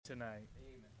tonight.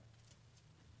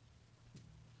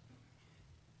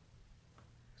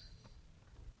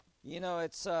 You know,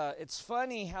 it's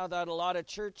funny how that a lot of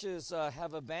churches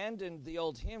have abandoned the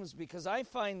old hymns, because I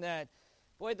find that,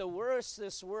 boy, the worse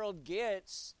this world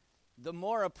gets, the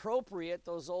more appropriate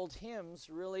those old hymns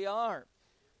really are.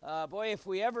 Boy, if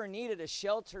we ever needed a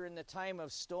shelter in the time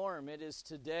of storm, it is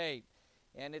today.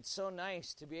 And it's so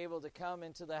nice to be able to come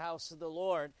into the house of the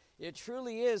Lord. It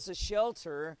truly is a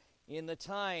shelter in the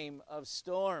time of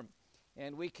storm.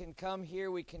 And we can come here,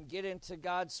 we can get into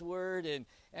God's Word,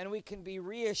 and we can be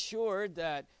reassured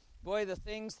that, boy, the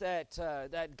things that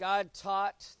God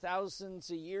taught thousands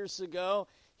of years ago,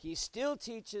 He still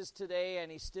teaches today,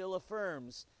 and He still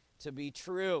affirms to be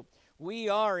true. We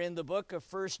are in the book of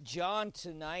 1 John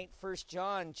tonight, 1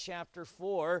 John chapter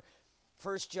 4,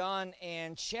 1 John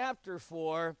and chapter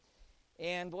 4.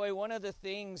 And boy, one of the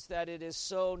things that it is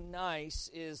so nice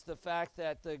is the fact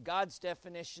that God's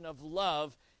definition of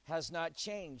love has not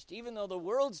changed. Even though the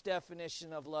world's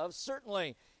definition of love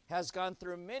certainly has gone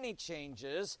through many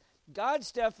changes,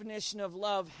 God's definition of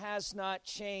love has not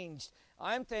changed.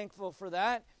 I'm thankful for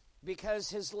that, because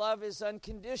His love is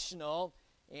unconditional.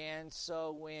 And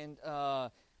so when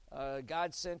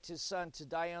God sent His Son to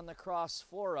die on the cross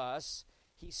for us,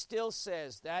 He still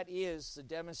says that is the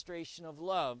demonstration of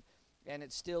love, and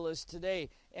it still is today.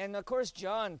 And of course,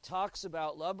 John talks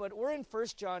about love, but we're in 1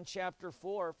 John chapter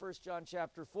 4, 1 John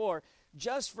chapter 4,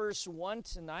 just verse 1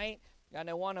 tonight, and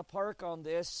I want to park on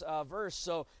this verse.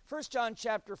 So 1 John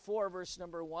chapter 4, verse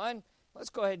number 1,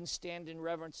 let's go ahead and stand in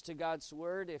reverence to God's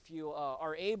Word if you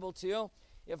are able to.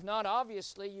 If not,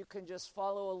 obviously, you can just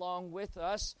follow along with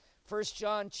us. 1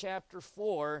 John chapter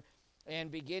 4,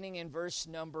 and beginning in verse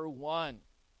number 1.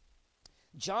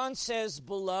 John says,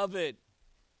 "Beloved,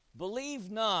 believe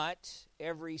not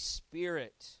every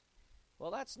spirit."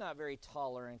 Well, that's not very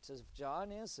tolerant of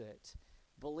John, is it?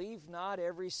 Believe not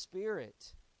every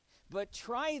spirit, but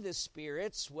try the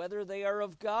spirits whether they are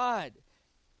of God,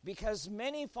 because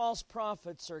many false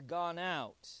prophets are gone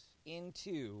out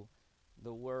into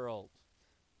the world.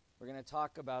 We're going to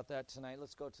talk about that tonight.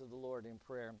 Let's go to the Lord in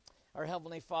prayer. Our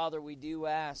Heavenly Father, we do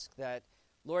ask that,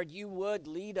 Lord, you would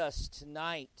lead us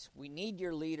tonight. We need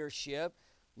your leadership.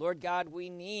 Lord God, we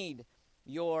need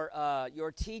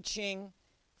your teaching.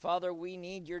 Father, we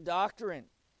need your doctrine.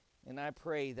 And I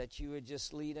pray that you would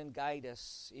just lead and guide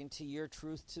us into your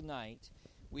truth tonight.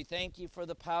 We thank you for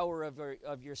the power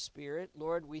of your Spirit.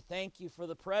 Lord, we thank you for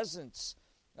the presence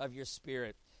of your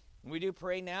Spirit. We do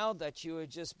pray now that you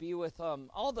would just be with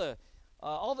all the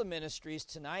ministries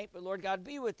tonight. But Lord God,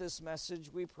 be with this message,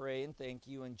 we pray and thank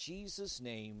you in Jesus'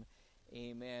 name.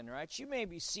 Amen. All right, you may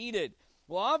be seated.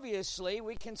 Well, obviously,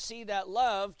 we can see that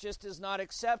love just is not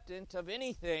acceptant of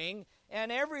anything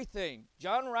and everything.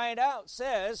 John right out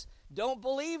says, don't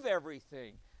believe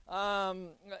everything.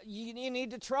 You need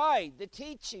to try the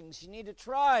teachings. You need to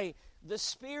try the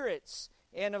spirits.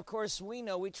 And, of course, we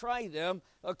know we try them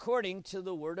according to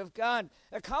the Word of God.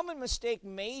 A common mistake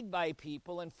made by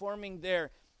people in forming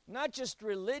their, not just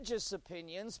religious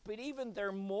opinions, but even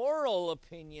their moral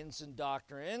opinions and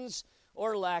doctrines,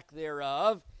 or lack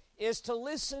thereof, is to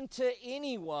listen to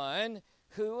anyone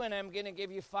who, and I'm going to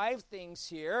give you 5 things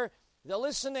here, they'll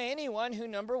listen to anyone who,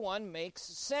 number 1, makes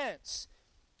sense.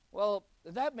 Well,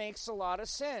 that makes a lot of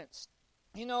sense.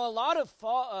 You know, a lot of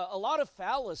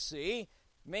fallacy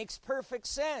makes perfect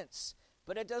sense,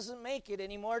 but it doesn't make it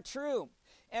any more true.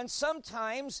 And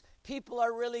sometimes people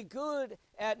are really good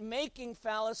at making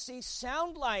fallacy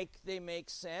sound like they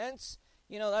make sense.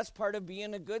 You know, that's part of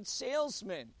being a good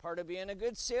salesman, part of being a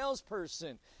good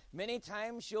salesperson. Many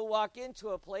times you'll walk into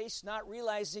a place not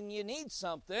realizing you need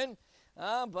something,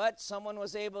 but someone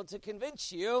was able to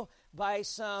convince you by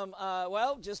some,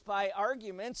 just by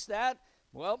arguments that,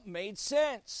 made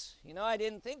sense. You know, I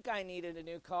didn't think I needed a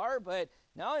new car, but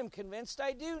now I'm convinced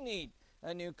I do need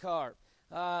a new car.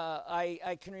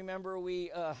 I can remember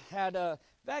we had a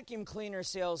vacuum cleaner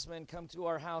salesman come to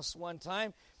our house one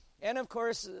time. And, of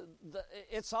course,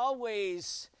 it's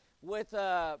always with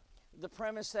the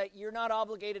premise that you're not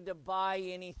obligated to buy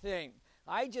anything.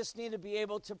 I just need to be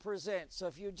able to present. So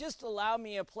if you just allow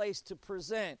me a place to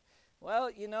present,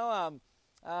 even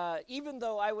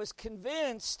though I was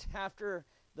convinced after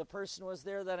the person was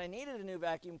there that I needed a new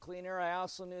vacuum cleaner, I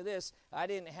also knew this: I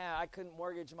couldn't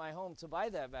mortgage my home to buy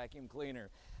that vacuum cleaner.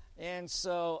 And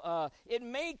so it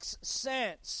makes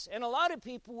sense. And a lot of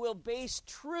people will base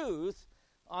truth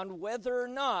on whether or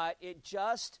not it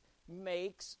just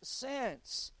makes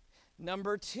sense.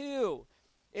 Number 2,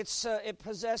 it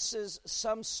possesses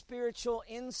some spiritual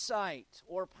insight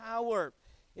or power.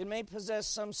 It may possess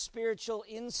some spiritual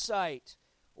insight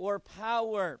or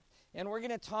power. And we're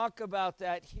going to talk about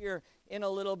that here in a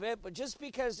little bit. But just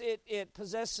because it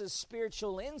possesses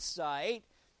spiritual insight,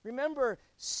 remember,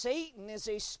 Satan is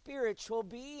a spiritual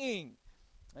being.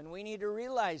 And we need to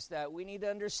realize that. We need to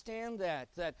understand that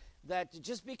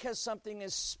just because something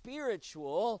is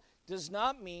spiritual does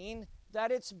not mean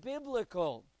that it's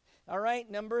biblical. All right,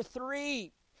 number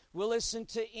 3, we'll listen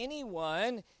to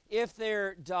anyone if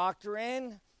their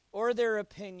doctrine or their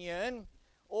opinion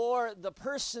or the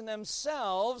person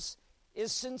themselves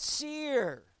is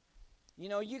sincere. You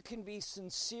know, you can be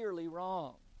sincerely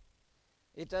wrong.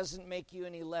 It doesn't make you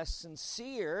any less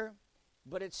sincere,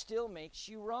 but it still makes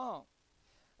you wrong.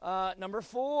 Number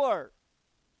 4,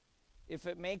 if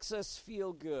it makes us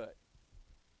feel good.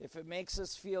 If it makes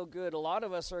us feel good, a lot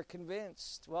of us are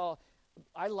convinced, well,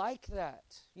 I like that.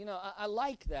 You know, I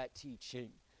like that teaching.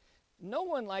 No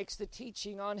one likes the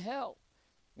teaching on hell.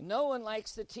 No one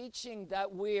likes the teaching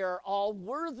that we are all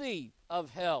worthy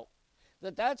of hell.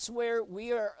 That's where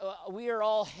we are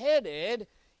all headed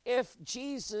if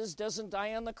Jesus doesn't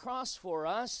die on the cross for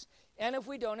us and if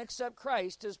we don't accept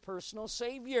Christ as personal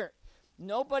Savior.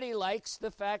 Nobody likes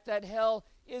the fact that hell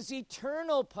is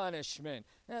eternal punishment.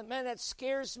 Man, that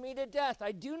scares me to death.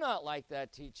 I do not like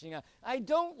that teaching. I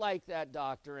don't like that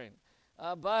doctrine.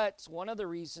 But one of the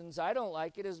reasons I don't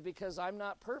like it is because I'm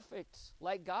not perfect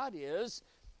like God is,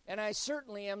 and I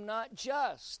certainly am not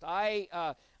just. I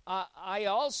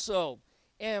also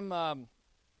am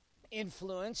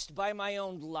influenced by my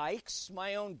own likes,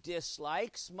 my own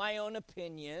dislikes, my own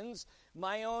opinions,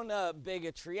 my own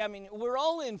bigotry. I mean, we're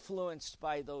all influenced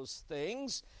by those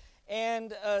things.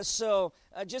 And so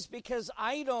just because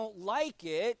I don't like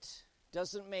it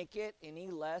doesn't make it any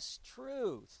less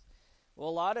truth. Well,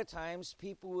 a lot of times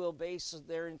people will base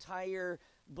their entire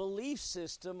belief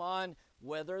system on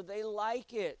whether they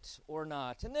like it or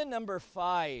not. And then number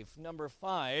five,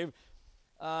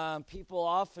 people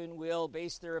often will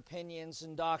base their opinions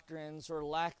and doctrines or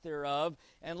lack thereof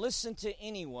and listen to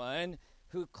anyone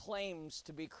who claims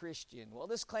to be Christian. Well,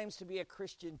 this claims to be a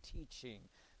Christian teaching.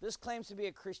 This claims to be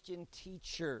a Christian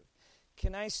teacher.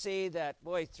 Can I say that,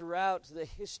 boy, throughout the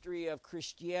history of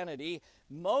Christianity,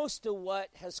 most of what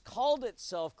has called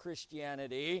itself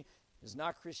Christianity is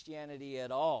not Christianity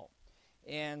at all.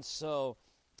 And so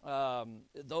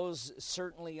those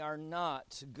certainly are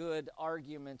not good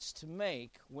arguments to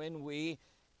make when we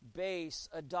base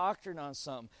a doctrine on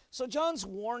something. So John's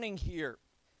warning here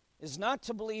is not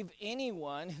to believe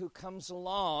anyone who comes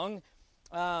along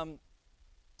and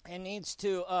needs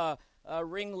to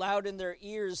ring loud in their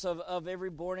ears of every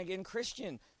born-again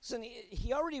Christian. So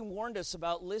he already warned us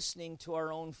about listening to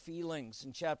our own feelings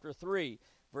in chapter 3,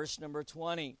 verse number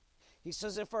 20. He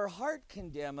says, if our heart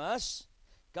condemn us,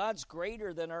 God's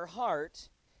greater than our heart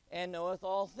and knoweth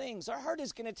all things. Our heart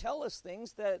is going to tell us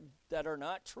things that are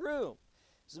not true.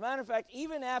 As a matter of fact,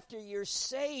 even after you're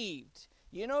saved,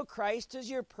 you know Christ is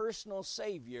your personal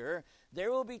Savior,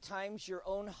 there will be times your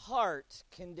own heart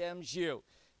condemns you.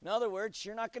 In other words,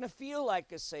 you're not going to feel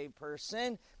like a saved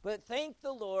person, but thank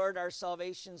the Lord, our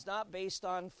salvation's not based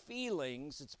on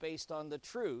feelings, it's based on the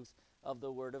truth of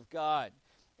the Word of God.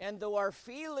 And though our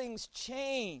feelings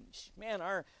change, man,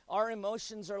 our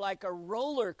emotions are like a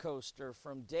roller coaster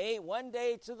from one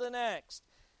day to the next.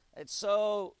 It's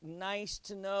so nice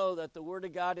to know that the Word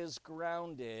of God is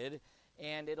grounded,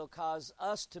 and it'll cause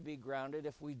us to be grounded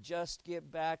if we just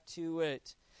get back to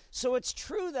it. So it's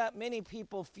true that many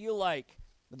people feel like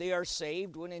they are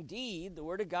saved when indeed the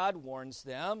Word of God warns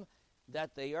them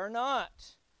that they are not.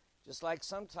 Just like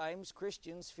sometimes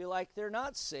Christians feel like they're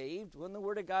not saved when the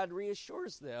Word of God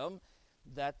reassures them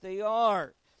that they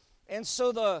are. And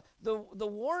so the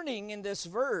warning in this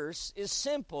verse is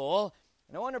simple,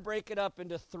 and I want to break it up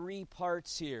into 3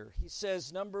 parts here. He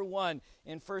says, number 1,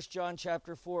 in 1 John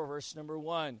chapter 4, verse number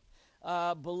 1,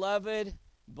 beloved,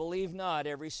 believe not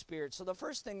every spirit. So the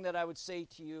first thing that I would say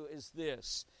to you is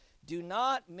this: do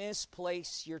not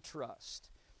misplace your trust.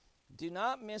 Do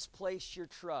not misplace your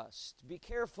trust. Be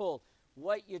careful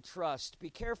what you trust. Be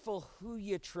careful who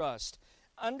you trust.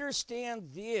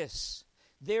 Understand this: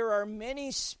 there are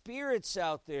many spirits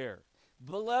out there.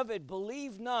 Beloved,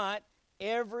 believe not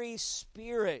every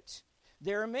spirit.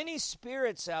 There are many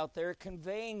spirits out there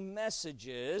conveying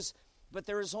messages, but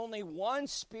there is only one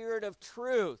Spirit of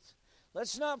truth.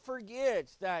 Let's not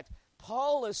forget that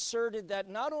Paul asserted that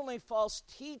not only false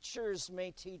teachers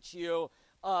may teach you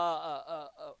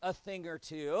a thing or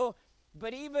two,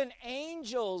 but even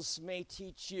angels may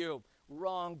teach you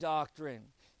wrong doctrine.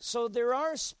 So there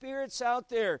are spirits out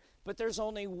there, but there's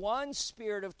only one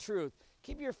Spirit of truth.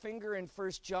 Keep your finger in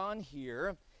 1 John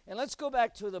here, and let's go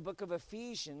back to the book of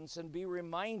Ephesians and be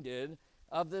reminded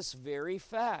of this very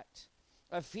fact.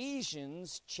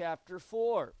 Ephesians chapter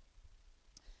 4.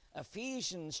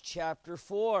 Ephesians chapter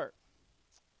 4.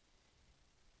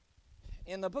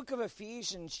 In the book of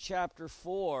Ephesians chapter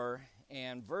 4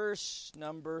 and verse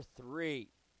number 3.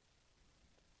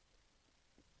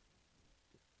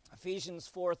 Ephesians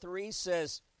 4:3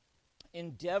 says,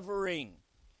 endeavoring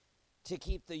to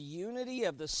keep the unity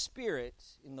of the Spirit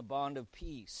in the bond of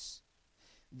peace.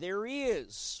 There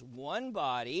is one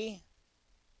body,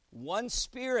 one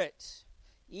Spirit,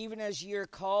 even as ye are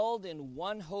called in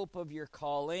one hope of your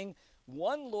calling,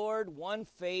 one Lord, one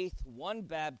faith, one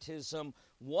baptism,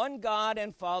 one God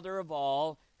and Father of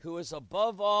all, who is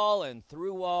above all and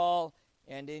through all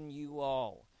and in you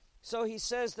all. So he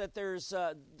says that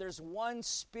there's one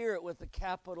Spirit with a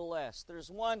capital S. There's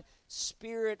one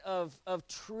Spirit of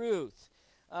truth.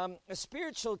 A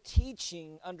spiritual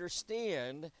teaching,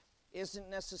 understand, isn't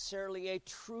necessarily a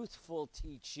truthful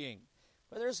teaching.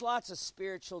 But there's lots of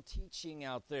spiritual teaching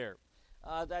out there.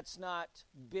 That's not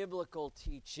biblical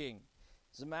teaching.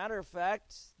 As a matter of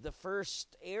fact, the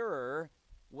first error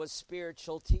was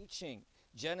spiritual teaching.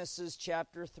 Genesis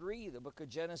chapter 3, the book of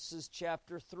Genesis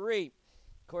chapter 3.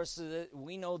 Of course,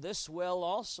 we know this well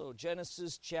also,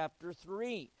 Genesis chapter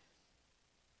 3.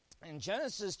 In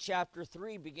Genesis chapter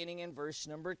 3, beginning in verse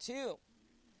number 2,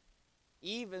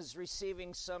 Eve is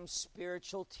receiving some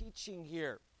spiritual teaching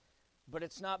here, but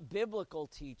it's not biblical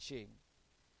teaching.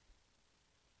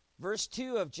 Verse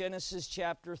 2 of Genesis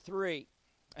chapter 3,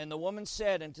 and the woman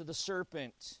said unto the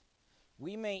serpent,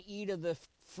 we may eat of the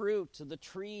fruit of the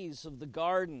trees of the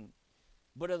garden,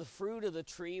 but of the fruit of the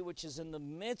tree which is in the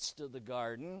midst of the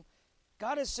garden,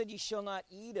 God has said, ye shall not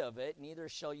eat of it, neither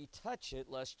shall ye touch it,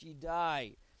 lest ye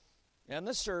die. And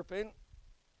the serpent,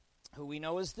 who we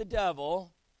know is the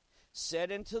devil, said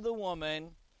unto the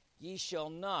woman, ye shall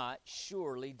not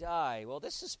surely die. Well,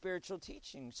 this is spiritual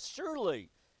teaching.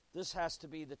 Surely this has to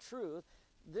be the truth.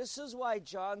 This is why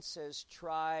John says,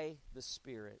 try the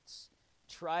spirits.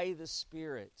 Try the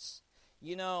spirits.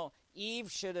 You know,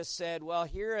 Eve should have said, well,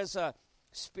 here is a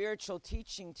spiritual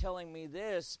teaching telling me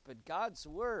this, but God's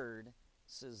word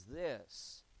says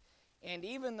this. And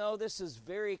even though this is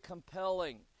very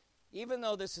compelling, even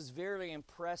though this is very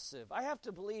impressive, I have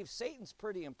to believe Satan's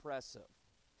pretty impressive.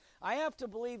 I have to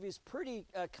believe he's pretty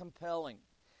compelling.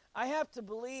 I have to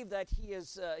believe that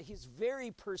he's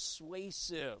very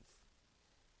persuasive.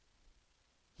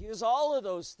 He is all of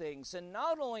those things. And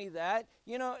not only that,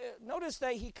 you know, notice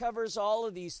that he covers all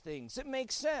of these things. It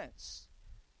makes sense.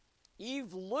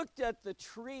 Eve looked at the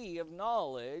tree of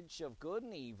knowledge of good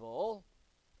and evil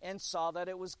and saw that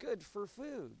it was good for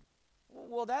food.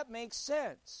 Well, that makes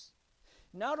sense.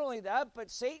 Not only that, but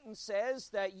Satan says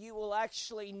that you will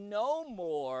actually know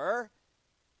more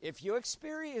if you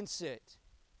experience it.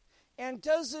 And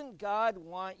doesn't God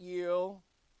want you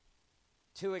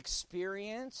to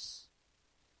experience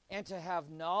and to have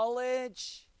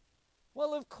knowledge?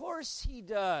 Well, of course he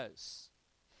does.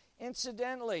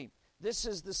 Incidentally, this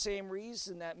is the same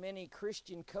reason that many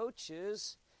Christian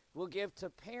coaches will give to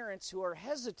parents who are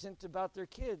hesitant about their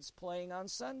kids playing on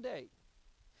Sunday.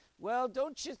 Well,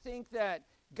 don't you think that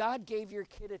God gave your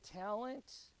kid a talent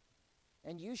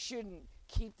and you shouldn't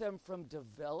keep them from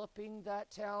developing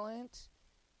that talent?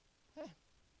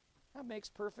 That makes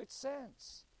perfect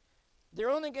sense. They're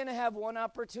only going to have one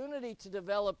opportunity to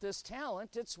develop this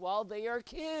talent. It's while they are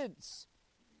kids.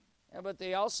 But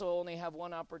they also only have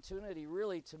one opportunity,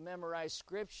 really, to memorize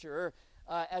Scripture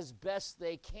as best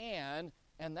they can,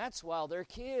 and that's while they're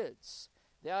kids.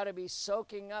 They ought to be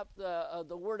soaking up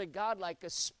the Word of God like a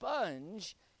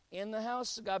sponge in the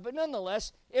house of God. But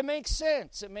nonetheless, it makes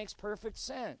sense. It makes perfect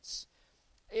sense.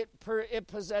 It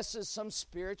possesses some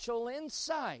spiritual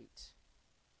insight.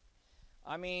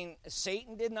 I mean,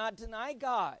 Satan did not deny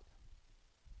God.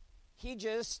 He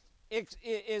just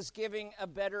is giving a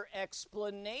better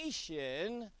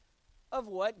explanation of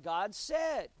what God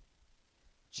said.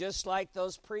 Just like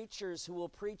those preachers who will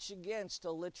preach against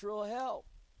a literal hell.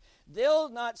 They'll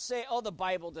not say, oh, the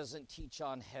Bible doesn't teach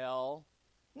on hell.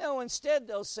 No, instead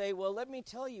they'll say, well, let me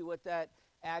tell you what that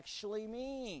actually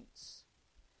means.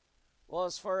 Well,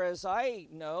 as far as I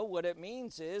know, what it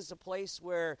means is a place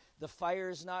where the fire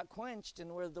is not quenched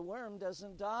and where the worm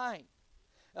doesn't die.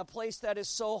 A place that is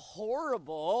so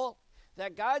horrible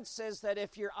that God says that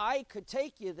if your eye could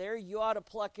take you there, you ought to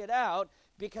pluck it out,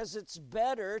 because it's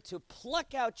better to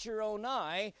pluck out your own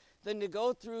eye than to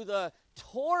go through the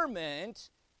torment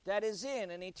that is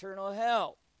in an eternal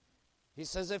hell. He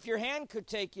says if your hand could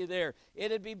take you there,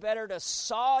 it'd be better to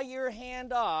saw your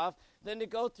hand off than to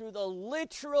go through the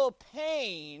literal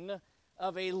pain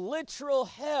of a literal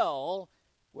hell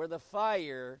where the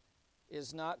fire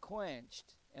is not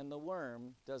quenched, and the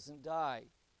worm doesn't die.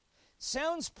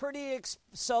 Sounds pretty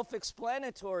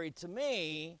self-explanatory to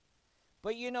me,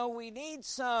 but we need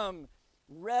some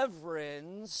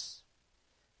reverends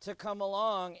to come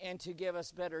along and to give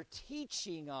us better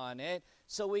teaching on it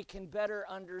so we can better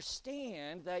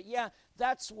understand that,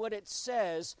 that's what it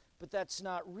says, but that's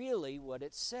not really what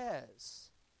it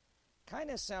says. Kind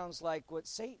of sounds like what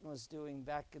Satan was doing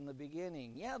back in the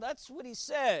beginning. Yeah, that's what he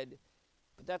said,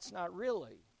 but that's not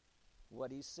really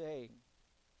what he's saying.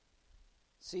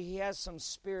 See, he has some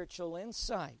spiritual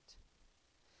insight.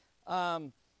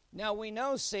 Now, we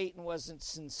know Satan wasn't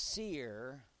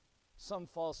sincere. Some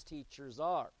false teachers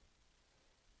are,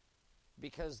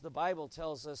 because the Bible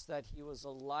tells us that he was a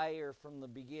liar from the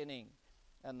beginning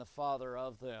and the father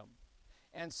of them.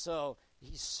 And so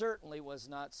he certainly was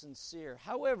not sincere.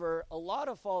 However, a lot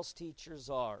of false teachers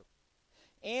are.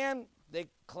 And they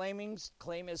claim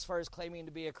as far as claiming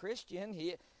to be a Christian,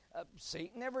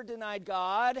 Satan never denied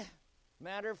God.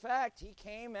 Matter of fact, he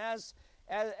came as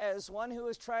one who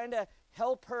was trying to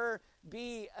help her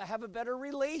have a better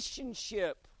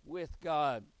relationship with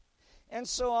God. And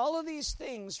so all of these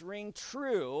things ring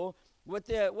true, with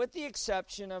the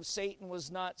exception of Satan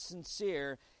was not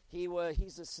sincere.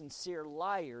 He's a sincere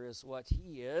liar is what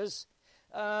he is.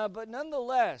 But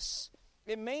nonetheless,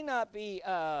 it may not be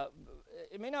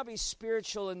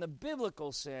spiritual in the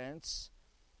biblical sense,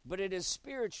 but it is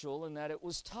spiritual in that it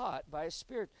was taught by a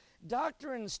spirit.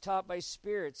 Doctrines taught by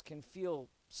spirits can feel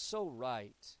so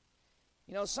right.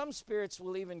 Some spirits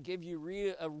will even give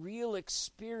you a real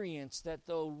experience that,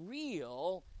 though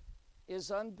real, is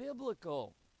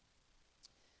unbiblical.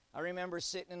 I remember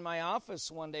sitting in my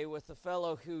office one day with a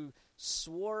fellow who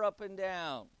swore up and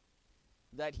down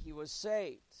that he was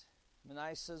saved. And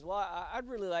I says, well, I'd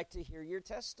really like to hear your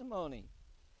testimony.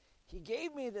 He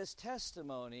gave me this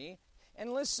testimony,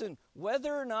 and listen,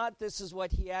 whether or not this is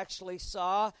what he actually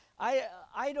saw,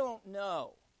 I don't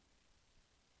know.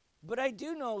 But I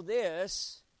do know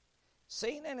this: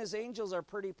 Satan and his angels are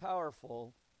pretty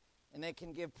powerful, and they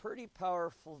can give pretty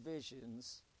powerful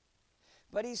visions.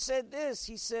 But he said this,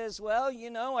 he says, well,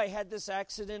 I had this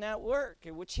accident at work,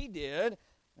 which he did.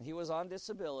 He was on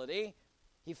disability.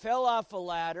 He fell off a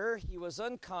ladder. He was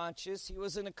unconscious. He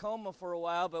was in a coma for a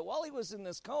while, but while he was in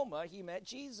this coma, he met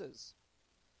Jesus.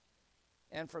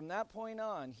 And from that point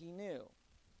on, he knew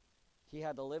he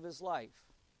had to live his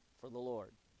life for the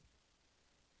Lord.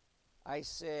 I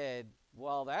said,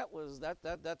 well,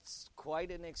 that's quite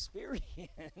an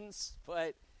experience,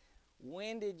 but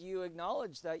when did you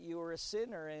acknowledge that you were a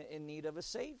sinner in need of a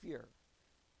Savior?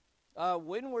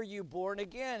 When were you born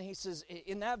again? He says,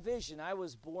 in that vision, I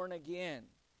was born again.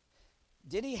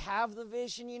 Did he have the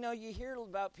vision? You hear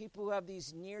about people who have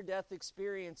these near-death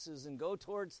experiences and go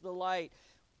towards the light.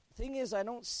 Thing is, I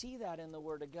don't see that in the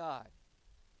Word of God.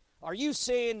 Are you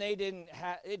saying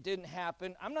it didn't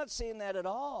happen? I'm not saying that at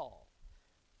all.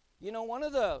 One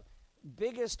of the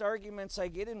biggest arguments I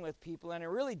get in with people, and I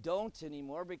really don't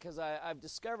anymore because I've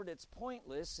discovered it's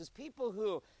pointless, is people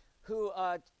who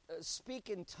speak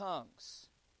in tongues.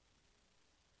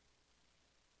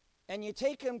 And you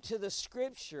take them to the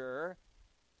Scripture,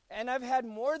 and I've had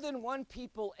more than one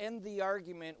people end the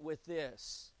argument with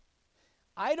this: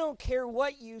 I don't care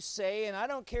what you say, and I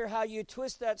don't care how you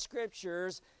twist that scripture,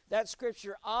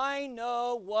 I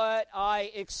know what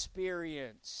I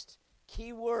experienced.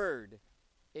 Key word,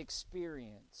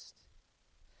 experienced.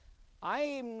 I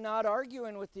am not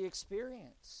arguing with the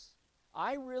experience.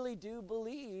 I really do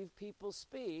believe people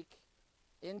speak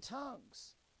in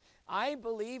tongues. I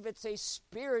believe it's a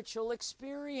spiritual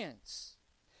experience.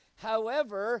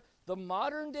 However, the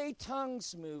modern day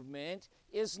tongues movement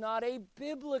is not a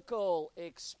biblical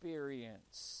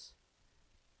experience.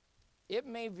 It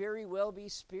may very well be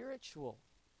spiritual.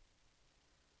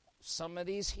 Some of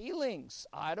these healings,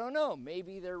 I don't know,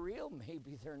 maybe they're real,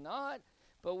 maybe they're not,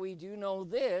 but we do know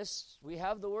this: we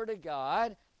have the Word of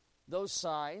God. Those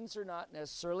signs are not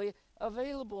necessarily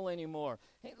available anymore.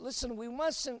 Hey, listen, we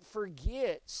mustn't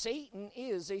forget Satan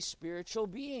is a spiritual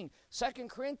being. 2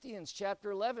 Corinthians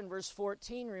chapter 11, verse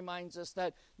 14 reminds us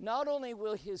that not only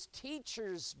will his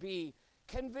teachers be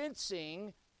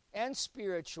convincing and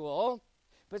spiritual,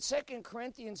 but 2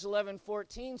 Corinthians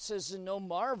 11:14 says, and no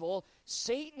marvel,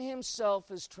 Satan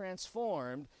himself is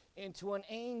transformed into an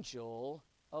angel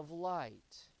of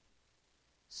light.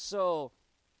 So,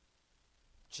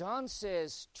 John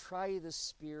says, try the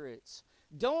spirits.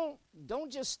 Don't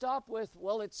just stop with,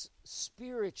 well, it's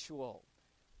spiritual.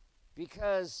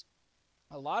 Because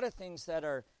a lot of things that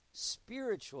are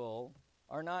spiritual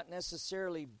are not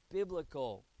necessarily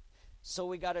biblical. So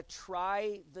we got to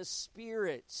try the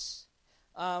spirits.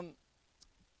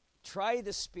 Try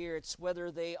the spirits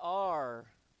whether they are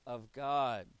of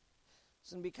God.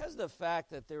 So because of the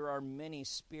fact that there are many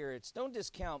spirits, don't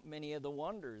discount many of the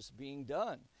wonders being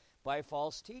done by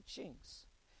false teachings.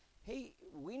 Hey,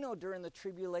 we know during the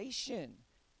tribulation,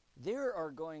 there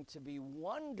are going to be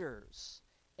wonders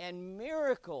and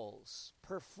miracles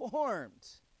performed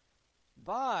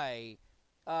by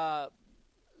the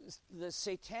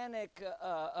satanic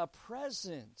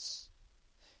presence.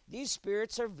 These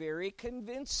spirits are very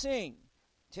convincing.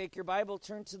 Take your Bible,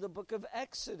 turn to the book of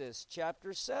Exodus,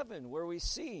 chapter 7, where we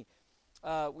see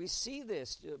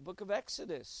this, book of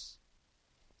Exodus,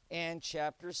 and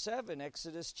chapter 7,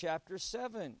 Exodus chapter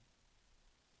 7.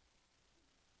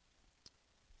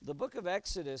 The book of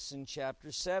Exodus in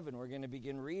chapter 7, we're going to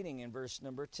begin reading in verse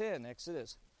number 10,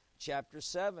 Exodus chapter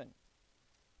 7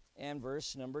 and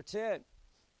verse number 10.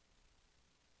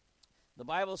 The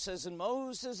Bible says, "And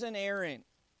Moses and Aaron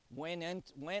went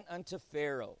unto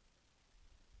Pharaoh,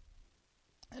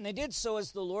 and they did so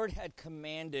as the Lord had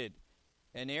commanded.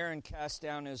 And Aaron cast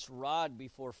down his rod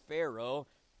before Pharaoh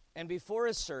and before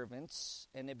his servants,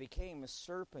 and it became a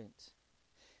serpent.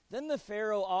 Then the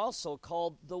Pharaoh also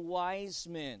called the wise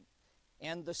men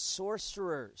and the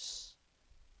sorcerers.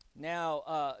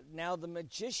 Now the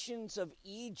magicians of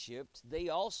Egypt, they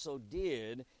also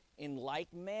did in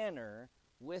like manner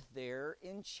with their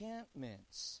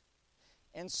enchantments.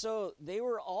 And so they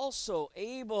were also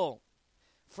able,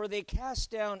 for they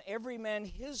cast down every man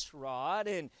his rod,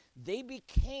 and they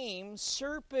became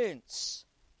serpents.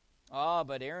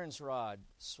 But Aaron's rod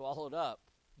swallowed up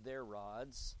their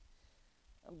rods.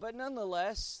 But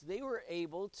nonetheless, they were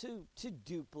able to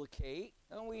duplicate.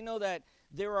 And we know that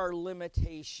there are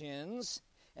limitations.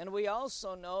 And we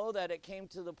also know that it came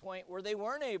to the point where they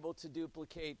weren't able to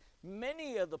duplicate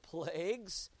many of the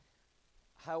plagues.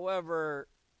 However,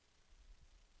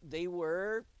 they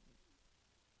were,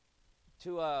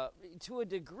 to a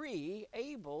degree,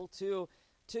 able to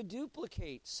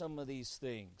duplicate some of these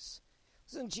things.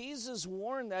 And Jesus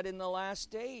warned that in the last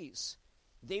days,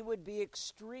 they would be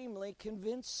extremely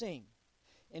convincing.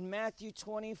 In Matthew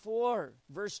 24,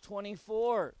 verse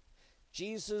 24,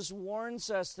 Jesus warns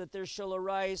us that there shall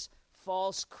arise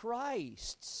false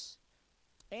Christs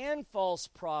and false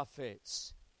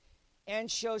prophets, and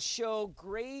shall show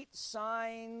great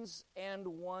signs and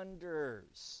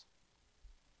wonders,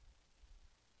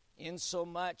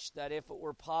 insomuch that if it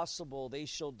were possible, they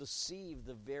shall deceive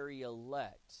the very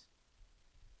elect.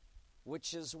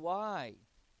 Which is why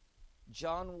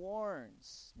John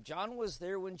warns. John was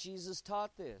there when Jesus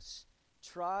taught this.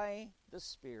 Try the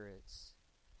spirits.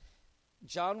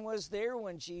 John was there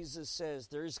when Jesus says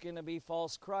there's going to be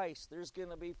false Christ, there's going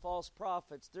to be false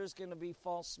prophets, there's going to be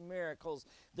false miracles,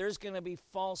 there's going to be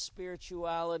false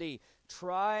spirituality.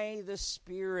 Try the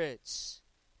spirits.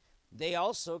 They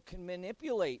also can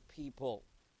manipulate people,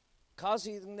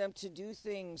 causing them to do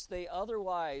things they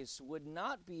otherwise would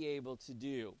not be able to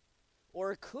do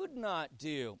or could not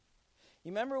do.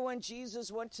 You remember when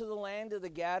Jesus went to the land of the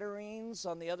Gadarenes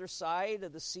on the other side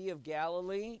of the Sea of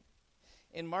Galilee?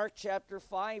 In Mark chapter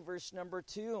 5, verse number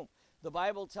 2, the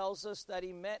Bible tells us that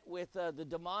he met with the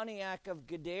demoniac of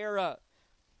Gadara.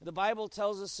 The Bible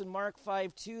tells us in Mark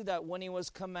 5:2 that when he was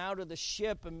come out of the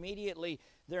ship, immediately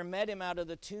there met him out of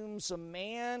the tombs a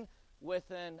man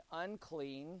with an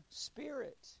unclean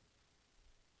spirit.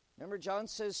 Remember, John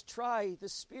says, try the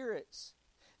spirits.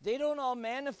 They don't all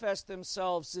manifest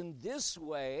themselves in this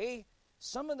way.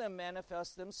 Some of them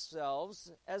manifest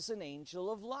themselves as an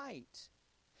angel of light.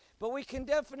 But we can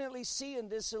definitely see in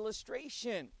this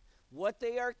illustration what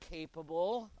they are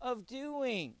capable of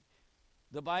doing.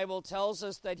 The Bible tells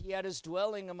us that he had his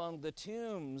dwelling among the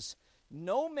tombs.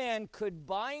 No man could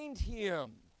bind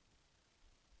him.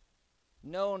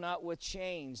 No, not with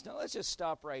chains. Now let's just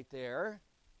stop right there.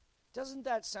 Doesn't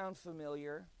that sound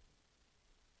familiar?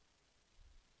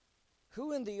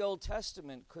 Who in the Old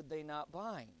Testament could they not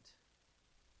bind?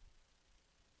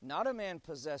 Not a man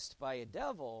possessed by a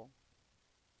devil,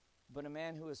 but a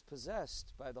man who is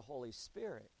possessed by the Holy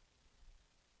Spirit.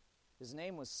 His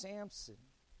name was Samson,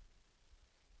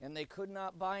 and they could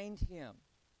not bind him.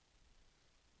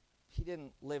 He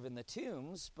didn't live in the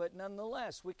tombs, but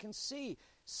nonetheless, we can see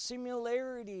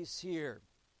similarities here.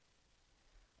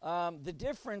 The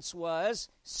difference was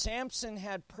Samson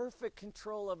had perfect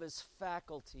control of his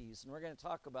faculties, and we're going to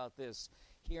talk about this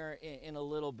here in a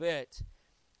little bit.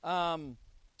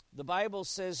 The Bible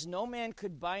says no man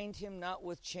could bind him not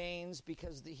with chains,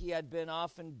 because he had been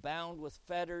often bound with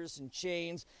fetters and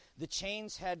chains. The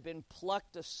chains had been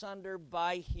plucked asunder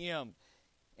by him,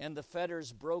 and the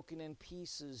fetters broken in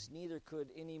pieces. Neither could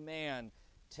any man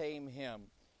tame him.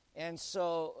 And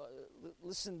so,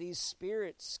 listen, these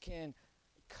spirits can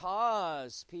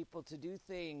cause people to do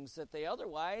things that they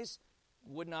otherwise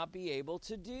would not be able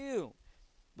to do.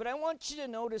 But I want you to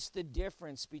notice the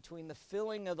difference between the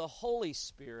filling of the Holy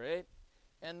Spirit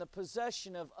and the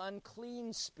possession of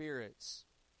unclean spirits.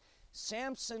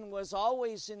 Samson was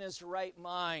always in his right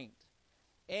mind,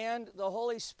 and the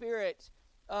Holy Spirit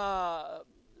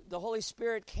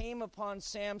came upon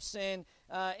Samson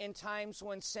in times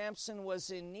when Samson was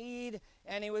in need,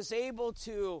 and he was able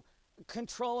to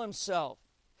control himself.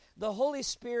 The Holy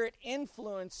Spirit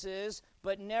influences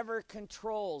but never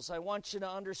controls. I want you to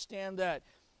understand that.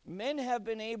 Men have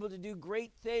been able to do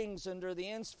great things under the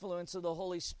influence of the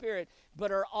Holy Spirit,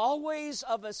 but are always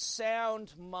of a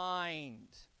sound mind.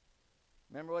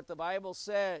 Remember what the Bible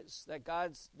says, that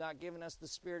God's not given us the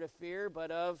spirit of fear,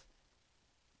 but of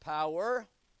power,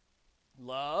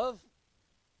 love,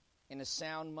 and a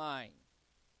sound mind.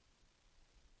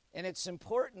 And it's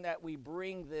important that we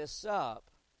bring this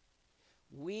up.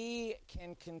 We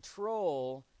can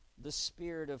control the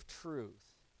spirit of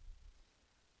truth.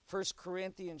 1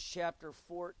 Corinthians chapter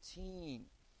 14.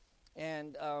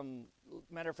 And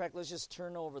matter of fact, let's just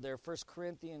turn over there. 1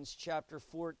 Corinthians chapter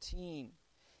 14.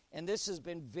 And this has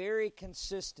been very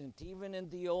consistent, even in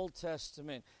the Old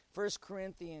Testament. 1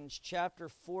 Corinthians chapter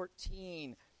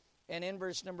 14, and in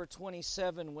verse number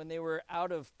 27, when they were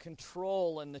out of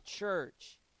control in the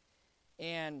church.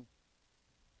 And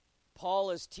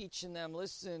Paul is teaching them,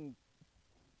 listen,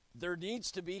 there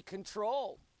needs to be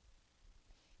control.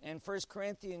 And 1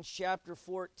 Corinthians chapter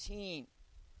 14,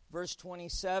 verse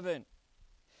 27,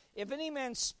 if any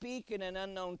man speak in an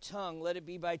unknown tongue, let it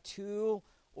be by two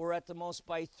or at the most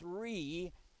by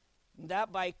three,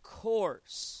 that by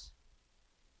course,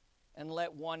 and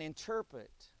let one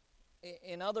interpret.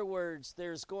 In other words,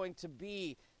 there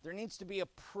needs to be a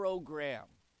program.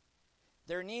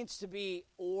 There needs to be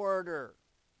order.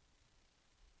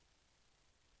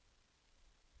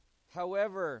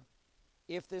 However,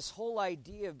 if this whole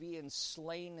idea of being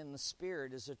slain in the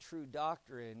Spirit is a true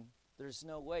doctrine, there's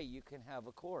no way you can have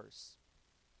a course.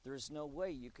 There's no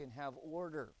way you can have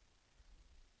order.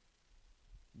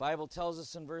 The Bible tells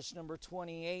us in verse number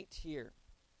 28 here,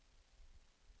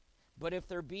 but if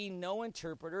there be no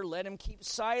interpreter, let him keep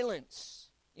silence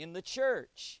in the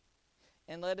church,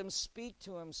 and let him speak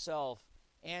to himself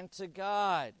and to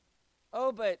God.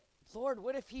 Oh, but Lord,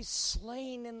 what if he's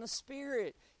slain in the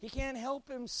Spirit? He can't help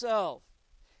himself.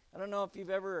 I don't know if you've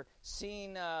ever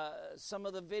seen some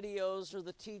of the videos or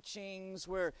the teachings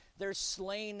where they're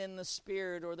slain in the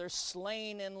Spirit, or they're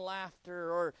slain in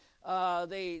laughter, or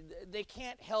they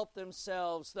can't help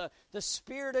themselves. The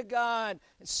Spirit of God,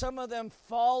 some of them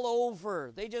fall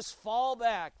over. They just fall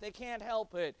back. They can't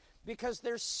help it because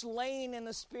they're slain in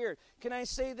the Spirit. Can I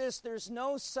say this? There's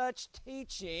no such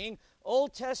teaching,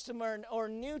 Old Testament or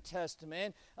New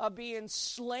Testament, of being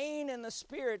slain in the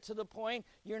Spirit to the point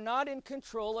you're not in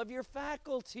control of your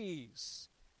faculties.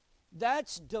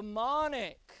 That's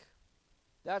demonic.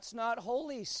 That's not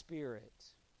Holy Spirit.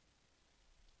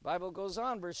 Bible goes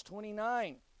on, verse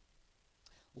 29.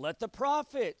 Let the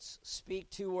prophets speak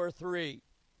 2 or 3,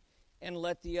 and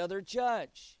let the other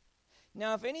judge.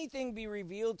 Now, if anything be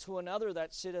revealed to another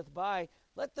that sitteth by,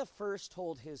 let the first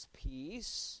hold his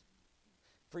peace.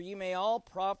 For ye may all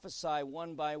prophesy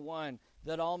one by one,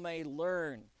 that all may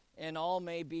learn, and all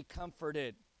may be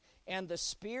comforted. And the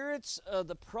spirits of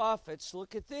the prophets,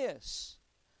 look at this,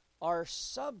 are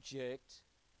subject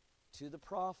to the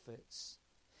prophets.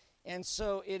 And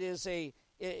so it is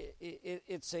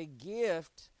it's a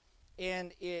gift,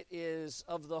 and it is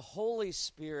of the Holy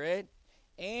Spirit,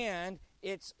 and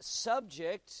it's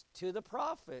subject to the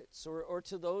prophets or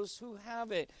to those who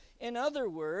have it. In other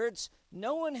words,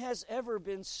 no one has ever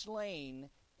been slain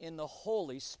in the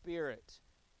Holy Spirit.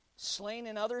 Slain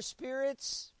in other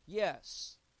spirits?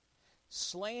 Yes.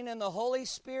 Slain in the Holy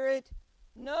Spirit?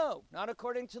 No, not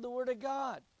according to the Word of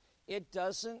God. It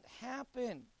doesn't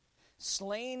happen.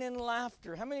 Slain in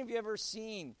laughter. How many of you ever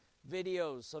seen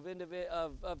videos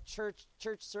of church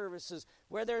services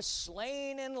where they're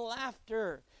slain in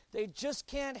laughter? They just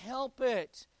can't help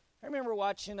it. I remember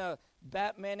watching a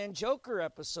Batman and Joker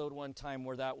episode one time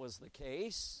where that was the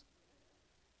case.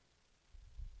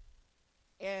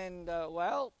 And,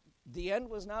 the end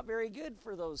was not very good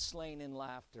for those slain in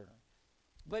laughter.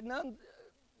 But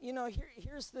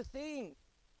here's the thing.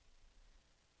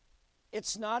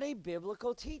 It's not a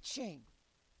biblical teaching.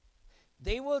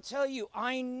 They will tell you,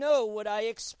 I know what I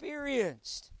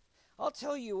experienced. I'll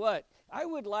tell you what, I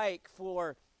would like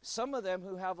for some of them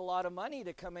who have a lot of money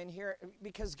to come in here,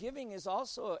 because giving is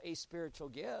also a spiritual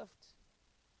gift.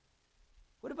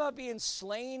 What about being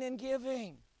slain in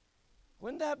giving?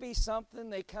 Wouldn't that be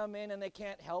something? They come in and they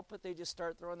can't help it. They just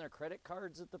start throwing their credit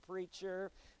cards at the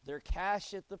preacher, their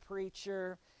cash at the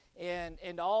preacher,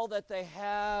 and all that they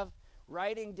have,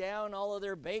 writing down all of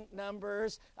their bank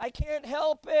numbers. I can't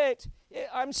help it.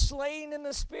 I'm slain in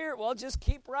the Spirit. Well, just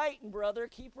keep writing, brother.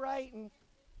 Keep writing.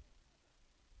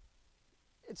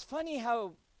 It's funny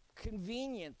how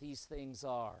convenient these things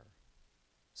are.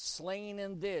 Slain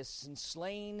in this and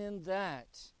slain in that.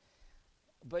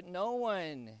 But no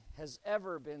one has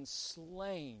ever been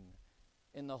slain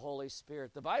in the Holy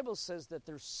Spirit. The Bible says that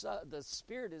the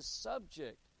Spirit is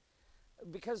subject,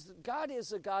 because God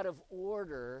is a God of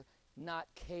order, not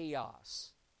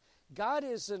chaos. God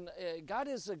is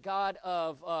a God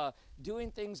of doing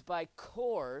things by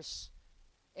course,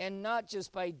 and not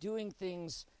just by doing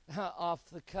things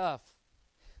off the cuff.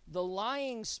 The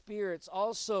lying spirits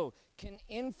also can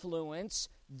influence,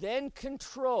 then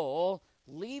control,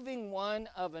 leaving one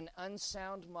of an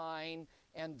unsound mind,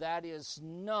 and that is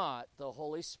not the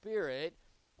Holy Spirit,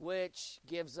 which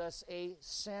gives us a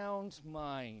sound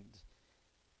mind.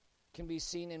 Can be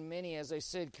seen in many, as I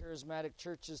said, charismatic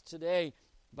churches today,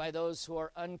 by those who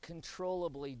are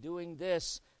uncontrollably doing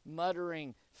this,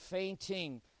 muttering,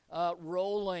 fainting,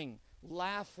 rolling,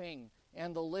 laughing,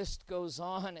 and the list goes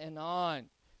on and on.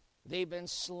 They've been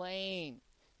slain.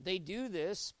 They do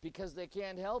this because they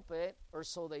can't help it, or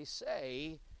so they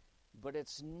say, but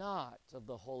it's not of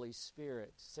the Holy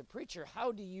Spirit. Say, preacher,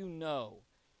 how do you know?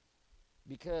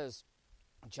 Because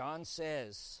John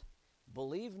says,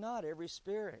 believe not every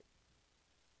spirit.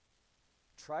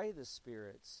 Try the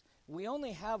spirits. We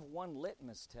only have one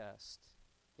litmus test.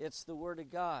 It's the Word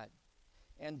of God.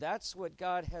 And that's what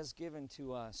God has given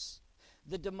to us.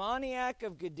 The demoniac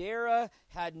of Gadara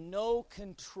had no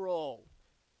control.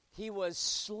 He was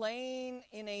slain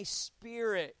in a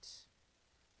spirit.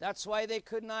 That's why they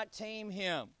could not tame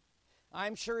him.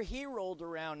 I'm sure he rolled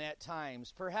around at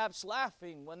times, perhaps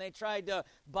laughing when they tried to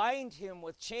bind him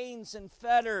with chains and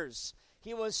fetters.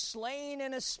 He was slain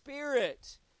in a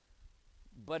spirit,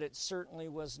 but it certainly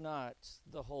was not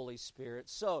the Holy Spirit.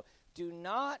 So do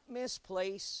not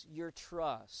misplace your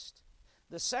trust.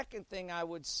 The second thing I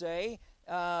would say,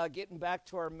 getting back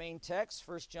to our main text,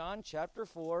 1 John chapter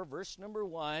 4, verse number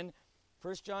 1.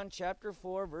 1 John chapter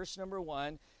 4, verse number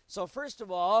 1. So first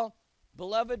of all,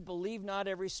 beloved, believe not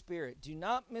every spirit. Do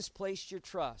not misplace your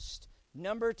trust.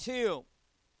 Number 2,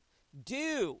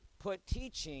 do put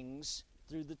teachings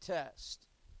through the test.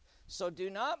 So do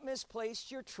not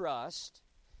misplace your trust.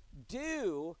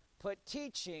 Do put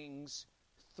teachings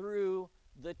through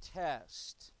the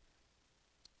test.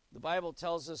 The Bible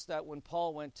tells us that when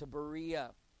Paul went to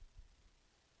Berea,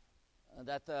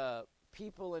 that the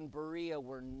people in Berea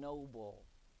were noble.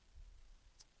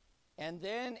 And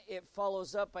then it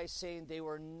follows up by saying they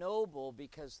were noble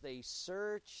because they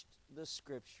searched the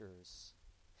Scriptures.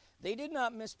 They did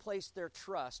not misplace their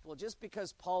trust. Well, just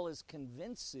because Paul is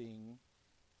convincing,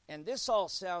 and this all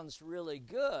sounds really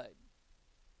good.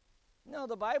 No,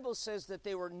 the Bible says that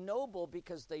they were noble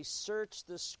because they searched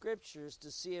the Scriptures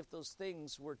to see if those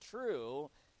things were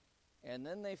true. And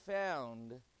then they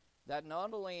found that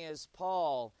not only is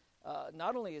Paul,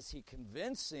 not only is he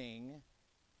convincing,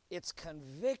 it's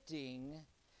convicting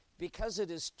because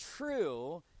it is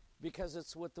true, because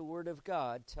it's what the Word of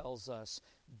God tells us.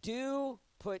 Do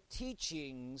put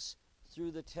teachings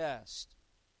through the test.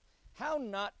 How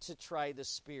not to try the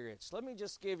spirits. Let me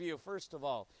just give you, first of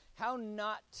all, how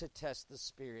not to test the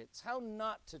spirits, how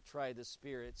not to try the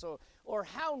spirits, or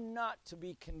how not to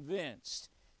be convinced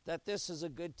that this is a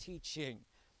good teaching.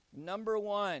 Number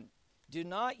 1, do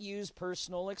not use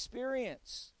personal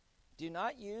experience. Do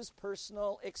not use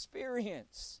personal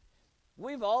experience.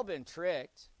 We've all been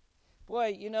tricked.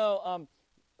 Boy,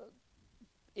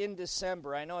 in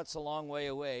December, I know it's a long way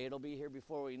away. It'll be here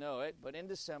before we know it. But in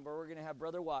December, we're going to have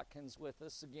Brother Watkins with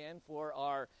us again for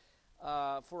our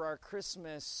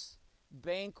Christmas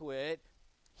banquet.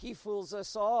 He fools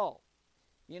us all.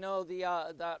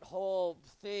 That whole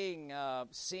thing,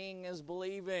 seeing is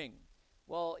believing.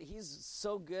 Well, he's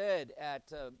so good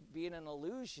at being an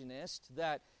illusionist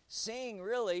that seeing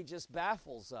really just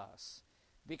baffles us,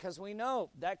 because we know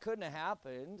that couldn't have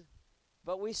happened,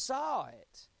 but we saw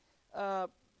it.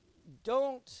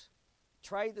 Don't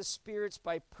try the spirits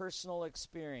by personal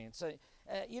experience.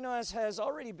 As has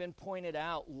already been pointed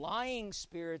out, lying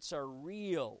spirits are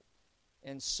real,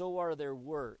 and so are their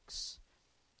works.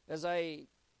 As I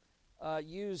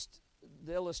used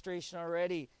the illustration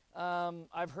already,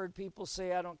 I've heard people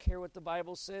say, I don't care what the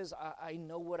Bible says, I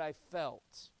know what I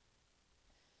felt.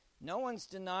 No one's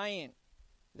denying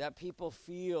that people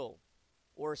feel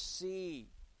or see.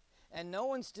 And no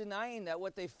one's denying that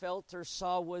what they felt or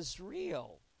saw was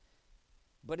real.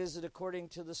 But is it according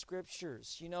to the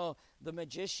Scriptures? You know, the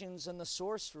magicians and the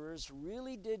sorcerers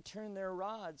really did turn their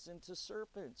rods into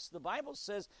serpents. The Bible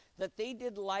says that they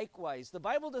did likewise. The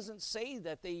Bible doesn't say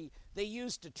that they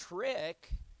used a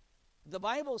trick. The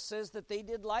Bible says that they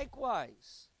did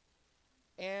likewise.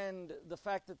 And the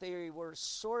fact that they were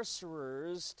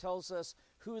sorcerers tells us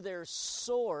who their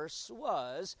source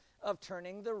was of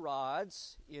turning the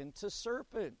rods into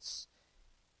serpents.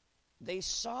 They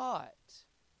saw it.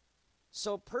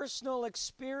 So personal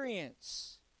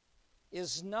experience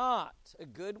is not a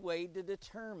good way to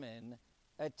determine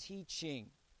a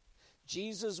teaching.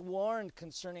 Jesus warned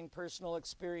concerning personal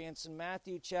experience in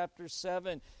Matthew chapter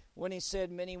 7 when he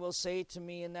said, "Many will say to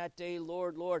me in that day,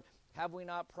 Lord, Lord, have we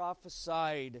not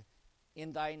prophesied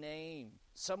in thy name?"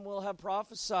 Some will have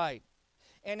prophesied.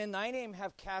 "And in thy name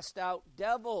have cast out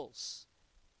devils.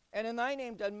 And in thy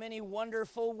name done many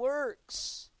wonderful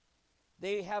works."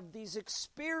 They have these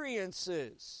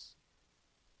experiences,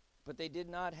 but they did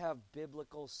not have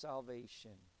biblical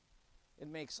salvation. It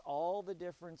makes all the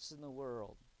difference in the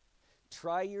world.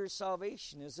 Try your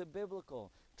salvation. Is it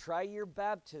biblical? Try your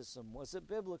baptism. Was it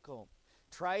biblical?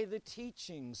 Try the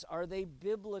teachings. Are they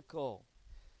biblical?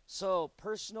 So,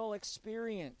 personal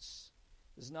experience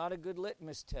is not a good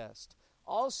litmus test.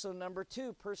 Also, number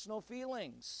 2, personal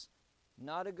feelings.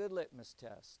 Not a good litmus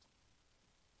test.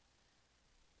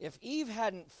 If Eve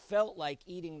hadn't felt like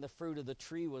eating the fruit of the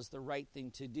tree was the right thing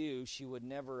to do, she would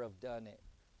never have done it.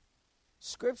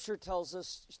 Scripture tells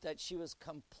us that she was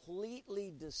completely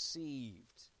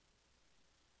deceived,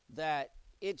 that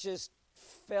it just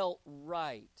felt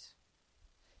right.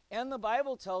 And the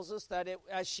Bible tells us that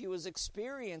as she was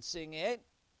experiencing it,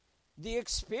 the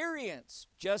experience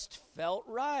just felt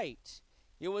right.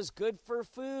 It was good for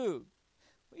food.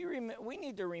 We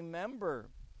need to remember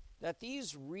that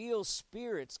these real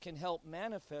spirits can help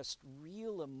manifest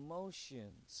real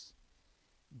emotions.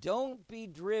 Don't be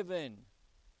driven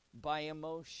by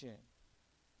emotion.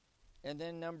 And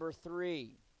then number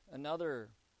 3, another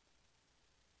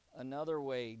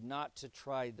way not to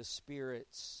try the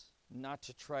spirits, not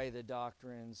to try the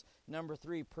doctrines. Number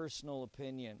 3, personal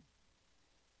opinion.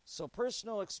 So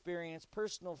personal experience,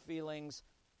 personal feelings,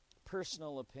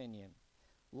 personal opinion.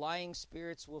 Lying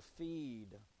spirits will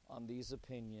feed on these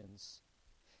opinions,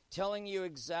 telling you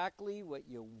exactly what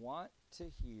you want to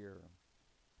hear.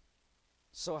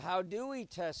 So how do we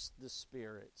test the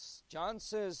spirits? John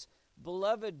says,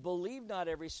 "Beloved, believe not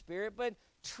every spirit, but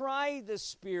try the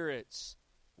spirits,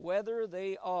 whether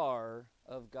they are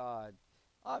of God."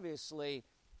 Obviously,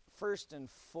 first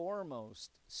and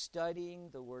foremost, studying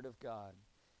the Word of God.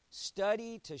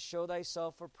 Study to show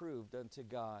thyself approved unto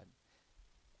God.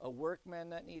 A workman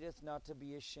that needeth not to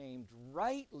be ashamed,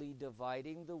 rightly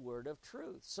dividing the word of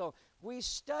truth. So we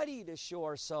study to show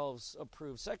ourselves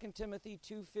approved. 2 Timothy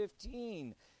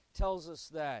 2:15 tells us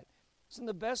that. So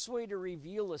the best way to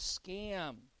reveal a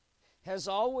scam has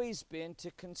always been to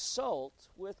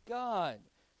consult with God.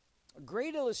 A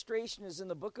great illustration is in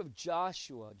the book of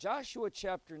Joshua. Joshua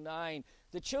chapter 9.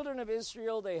 The children of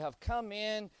Israel, they have come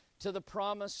in to the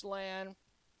promised land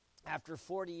after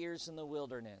 40 years in the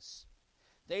wilderness.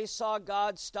 They saw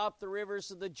God stop the rivers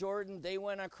of the Jordan. They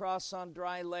went across on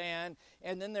dry land.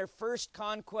 And then their first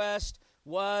conquest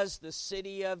was the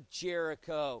city of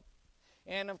Jericho.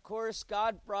 And of course,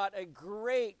 God brought a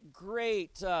great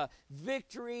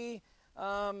victory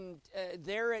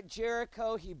there at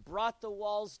Jericho. He brought the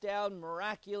walls down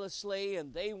miraculously,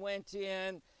 and they went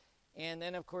in. And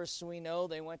then, of course, we know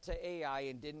they went to Ai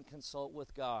and didn't consult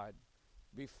with God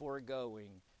before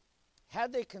going.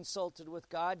 Had they consulted with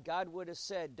God, God would have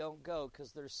said, "Don't go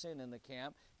because there's sin in the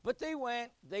camp." But they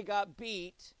went, they got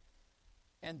beat,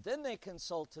 and then they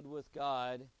consulted with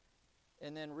God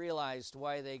and then realized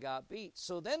why they got beat.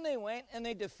 So then they went and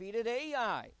they defeated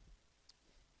Ai.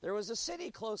 There was a city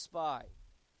close by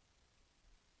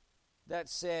that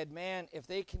said, "Man, if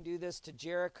they can do this to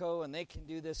Jericho and they can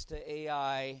do this to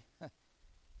Ai,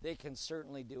 they can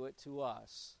certainly do it to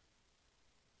us."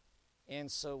 And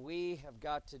so we have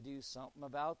got to do something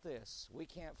about this. We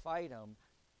can't fight them.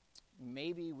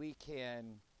 Maybe we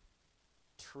can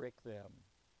trick them.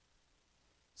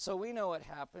 So we know what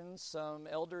happened. Some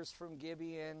elders from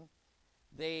Gibeon,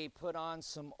 they put on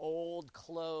some old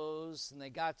clothes, and they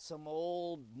got some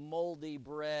old moldy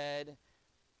bread,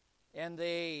 and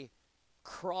they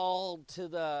crawled to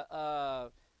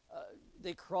the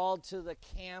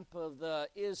camp of the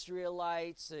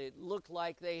Israelites. It looked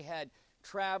like they had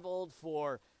traveled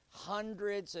for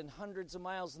hundreds and hundreds of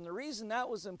miles. And the reason that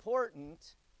was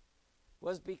important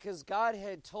was because God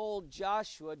had told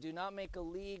Joshua, do not make a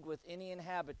league with any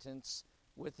inhabitants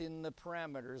within the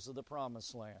parameters of the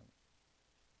promised land.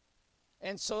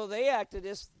 And so they acted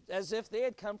as if they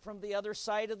had come from the other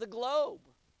side of the globe.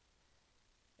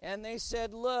 And they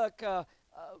said, look,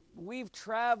 we've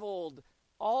traveled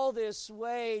all this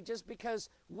way just because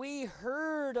we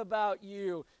heard about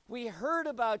you. We heard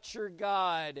about your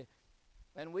God.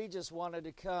 And we just wanted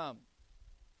to come.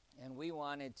 And we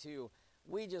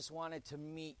just wanted to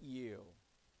meet you.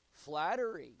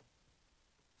 Flattery,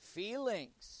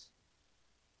 feelings,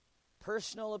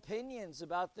 personal opinions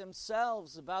about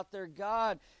themselves, about their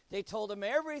God. They told him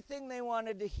everything they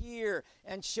wanted to hear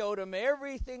and showed him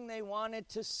everything they wanted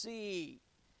to see.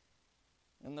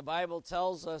 And the Bible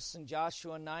tells us in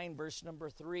Joshua 9, verse number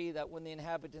 3, that when the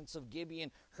inhabitants of Gibeon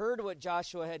heard what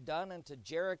Joshua had done unto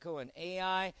Jericho and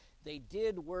Ai, they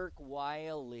did work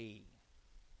wily.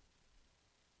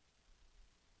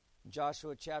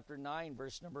 Joshua chapter 9,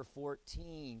 verse number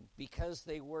 14, because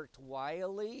they worked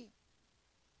wily,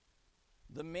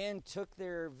 the men took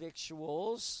their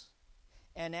victuals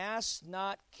and asked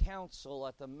not counsel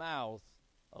at the mouth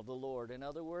of the Lord. In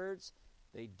other words,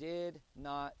 they did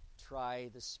not try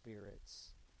the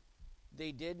spirits.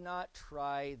 They did not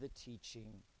try the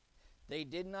teaching. They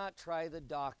did not try the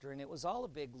doctrine. It was all a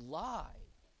big lie.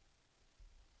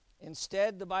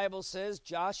 Instead, the Bible says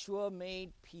Joshua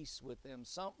made peace with them,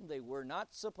 something they were not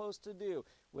supposed to do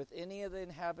with any of the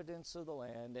inhabitants of the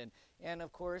land. And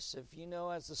of course, if you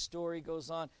know, as the story goes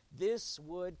on, this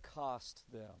would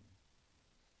cost them.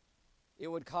 It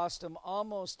would cost them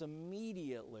almost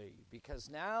immediately, because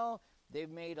now they've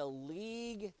made a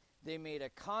league, they made a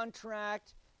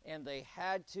contract, and they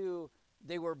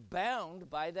were bound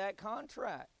by that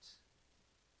contract.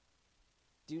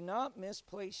 Do not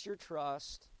misplace your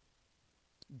trust.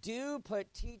 Do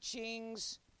put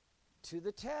teachings to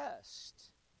the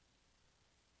test.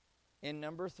 And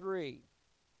number 3,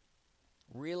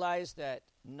 realize that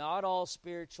not all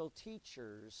spiritual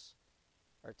teachers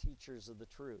are teachers of the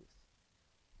truth.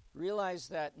 Realize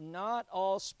that not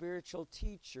all spiritual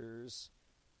teachers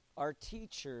are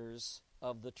teachers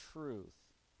of the truth.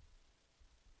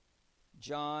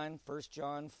 1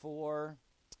 John 4,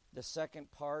 the second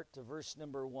part to verse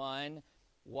number 1.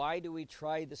 Why do we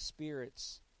try the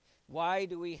spirits? Why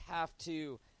do we have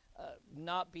to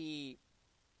not be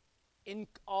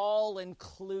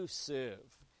all-inclusive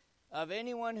of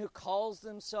anyone who calls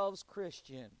themselves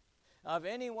Christian, of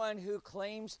anyone who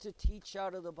claims to teach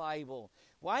out of the Bible?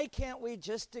 Why can't we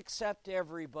just accept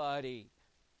everybody?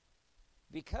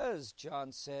 Because,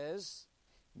 John says,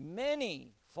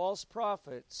 many false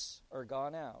prophets are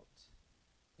gone out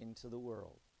into the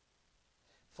world.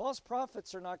 False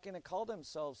prophets are not going to call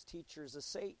themselves teachers of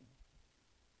Satan.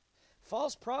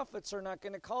 False prophets are not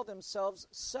going to call themselves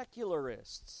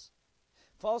secularists.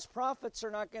 False prophets are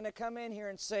not going to come in here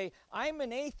and say, I'm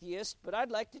an atheist, but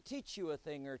I'd like to teach you a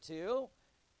thing or two.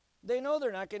 They know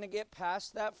they're not going to get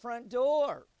past that front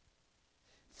door.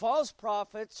 False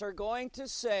prophets are going to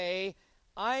say,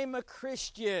 I'm a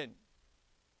Christian.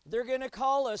 They're going to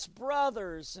call us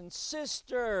brothers and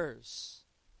sisters.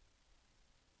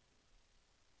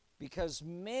 Because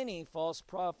many false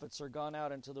prophets are gone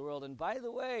out into the world. And by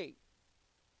the way,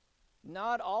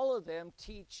 not all of them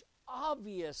teach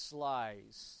obvious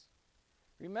lies.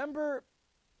 Remember,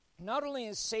 not only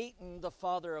is Satan the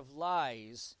father of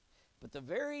lies, but the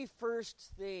very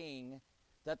first thing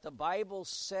that the Bible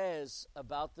says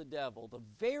about the devil, the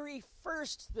very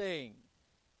first thing,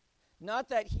 not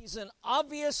that he's an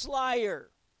obvious liar,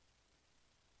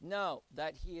 no,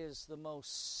 that he is the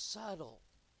most subtle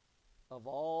of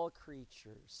all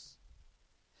creatures.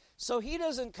 So he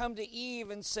doesn't come to Eve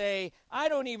and say, I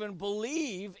don't even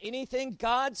believe anything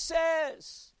God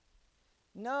says.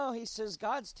 No, he says,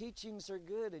 God's teachings are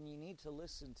good and you need to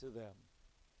listen to them.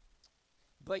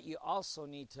 But you also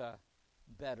need to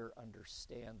better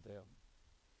understand them.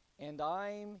 And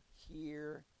I'm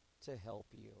here to help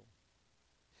you.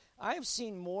 I've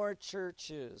seen more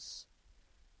churches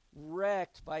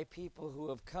wrecked by people who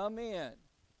have come in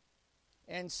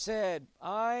and said,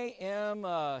 I'm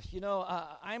a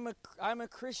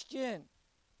Christian.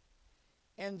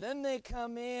 And then they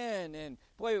come in, and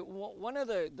boy, one of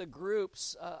the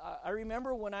groups, I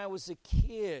remember when I was a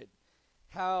kid,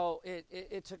 how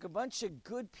it took a bunch of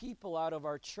good people out of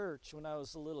our church when I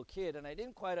was a little kid, and I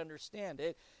didn't quite understand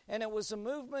it. And it was a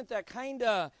movement that kind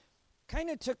of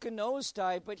took a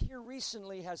nosedive, but here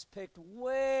recently has picked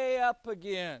way up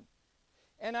again.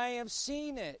 And I have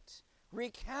seen it,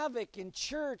 wreak havoc in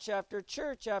church after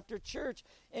church after church.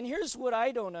 And here's what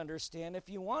I don't understand. If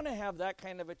you want to have that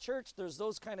kind of a church, there's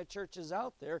those kind of churches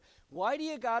out there. Why do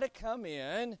you got to come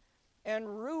in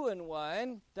and ruin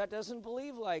one that doesn't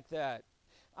believe like that?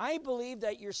 I believe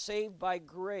that you're saved by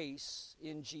grace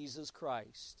in Jesus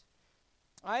Christ.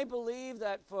 I believe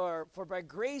that for by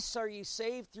grace are ye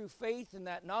saved through faith, and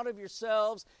that not of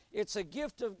yourselves. It's a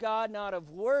gift of God, not of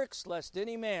works, lest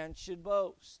any man should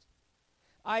boast.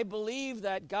 I believe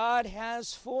that God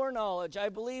has foreknowledge. I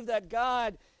believe that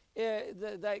God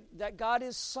that God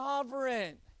is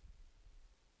sovereign.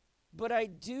 But I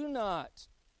do not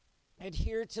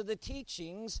adhere to the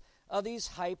teachings of these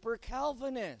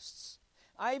hyper-Calvinists.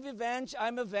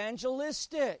 I'm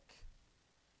evangelistic.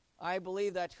 I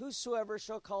believe that whosoever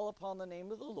shall call upon the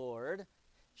name of the Lord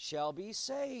shall be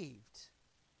saved.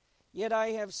 Yet I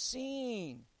have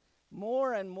seen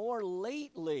more and more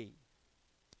lately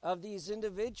of these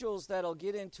individuals that'll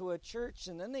get into a church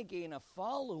and then they gain a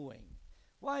following.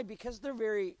 Why? Because they're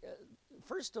very,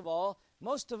 first of all,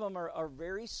 most of them are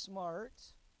very smart.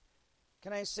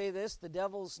 Can I say this? The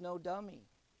devil's no dummy.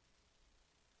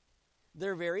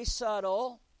 They're very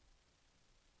subtle.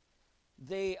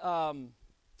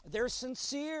 They're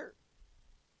sincere.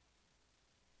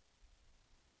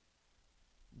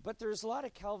 But there's a lot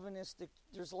of Calvinist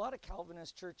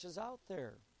churches out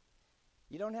there.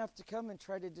 You don't have to come and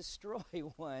try to destroy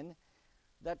one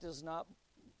that does not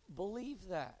believe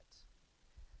that.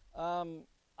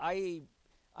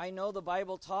 I know the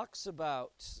Bible talks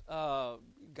about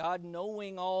God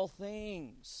knowing all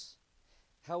things.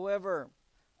 However,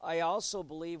 I also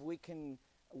believe we can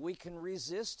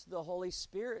resist the Holy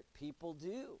Spirit. People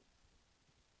do.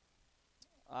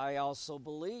 I also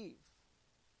believe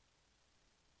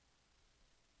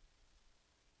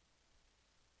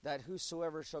that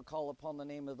whosoever shall call upon the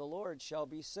name of the Lord shall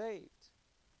be saved.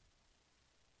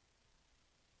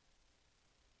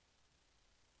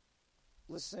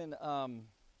 Listen,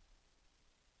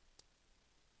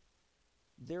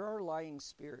 there are lying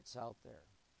spirits out there.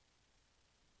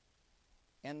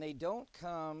 And they don't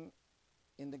come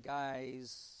in the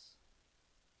guise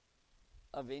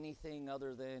of anything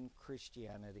other than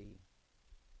Christianity.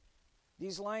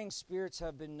 These lying spirits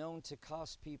have been known to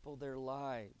cost people their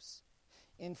lives.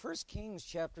 In 1 Kings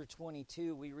chapter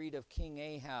 22, we read of King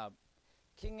Ahab.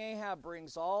 King Ahab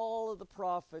brings all of the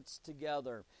prophets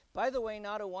together. By the way,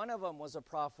 not a one of them was a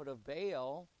prophet of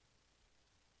Baal.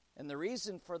 And the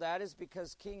reason for that is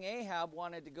because King Ahab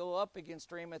wanted to go up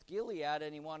against Ramoth Gilead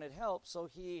and he wanted help. So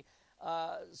he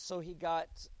got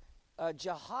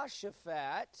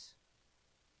Jehoshaphat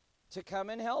to come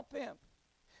and help him.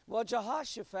 Well,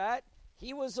 Jehoshaphat,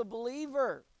 he was a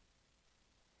believer.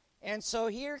 And so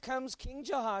here comes King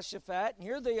Jehoshaphat, and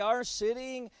here they are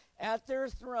sitting at their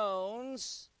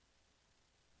thrones,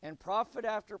 and prophet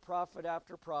after prophet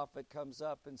after prophet comes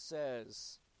up and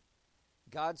says,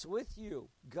 God's with you,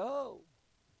 go.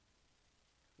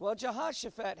 Well,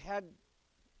 Jehoshaphat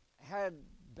had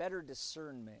better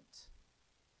discernment.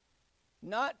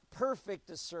 Not perfect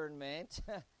discernment,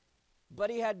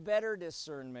 but he had better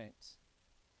discernment.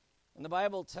 And the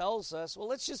Bible tells us, well,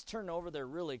 let's just turn over there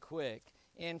really quick.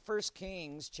 In 1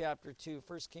 Kings chapter 22,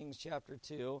 1 Kings chapter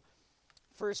 22,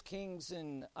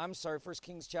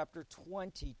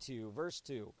 verse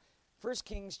 2. 1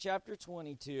 Kings chapter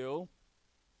 22.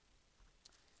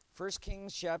 1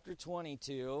 Kings chapter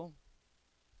 22.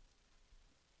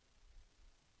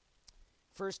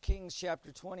 1 Kings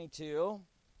chapter 22.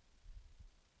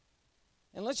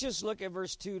 And let's just look at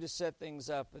verse 2 to set things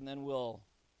up, and then we'll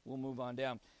move on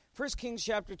down. 1 Kings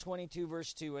chapter 22,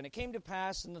 verse 2, And it came to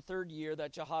pass in the 3rd year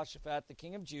that Jehoshaphat, the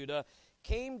king of Judah,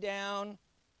 came down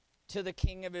to the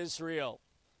king of Israel.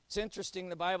 It's interesting,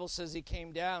 the Bible says he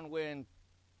came down when,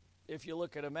 if you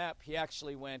look at a map, he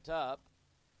actually went up.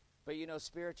 But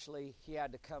spiritually, he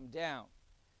had to come down.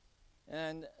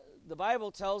 And the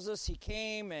Bible tells us he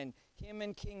came, and him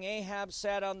and King Ahab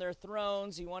sat on their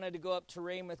thrones. He wanted to go up to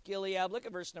Ramoth Gilead. Look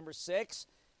at verse number 6.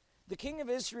 The king of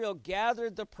Israel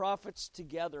gathered the prophets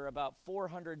together, about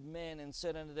 400 men, and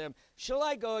said unto them, Shall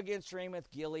I go against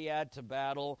Ramoth Gilead to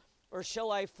battle, or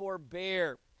shall I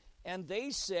forbear? And they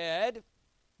said,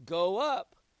 Go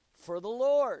up for the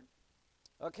Lord.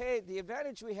 Okay, the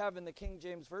advantage we have in the King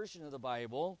James Version of the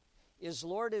Bible is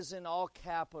Lord is in all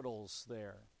capitals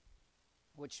there,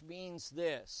 which means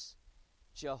this,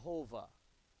 Jehovah.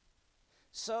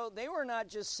 So they were not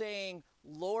just saying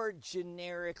Lord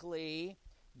generically.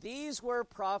 These were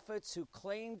prophets who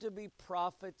claimed to be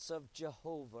prophets of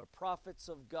Jehovah, prophets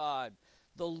of God.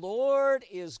 The Lord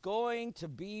is going to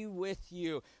be with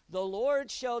you. The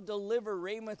Lord shall deliver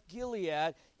Ramoth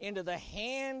Gilead into the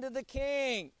hand of the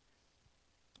king.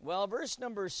 Well, verse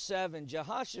number 7,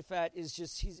 Jehoshaphat is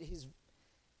just, he's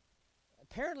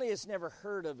apparently has never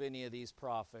heard of any of these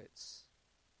prophets.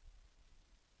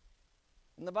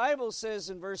 And the Bible says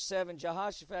in verse 7,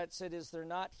 Jehoshaphat said, "Is there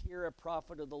not here a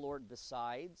prophet of the Lord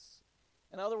besides?"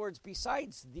 In other words,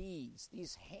 besides these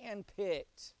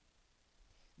handpicked,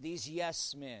 these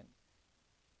yes men.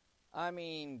 I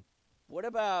mean, what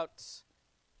about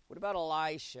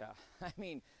Elisha? I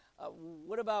mean,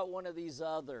 what about one of these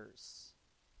others?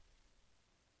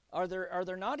 Are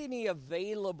there not any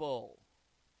available?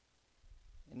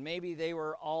 And maybe they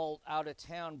were all out of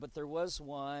town, but there was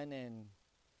one, and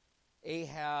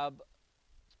Ahab,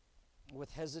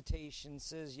 with hesitation,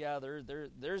 says, "Yeah,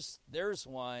 there's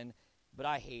one, but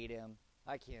I hate him.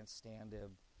 I can't stand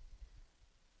him."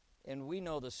 And we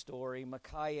know the story.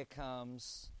 Micaiah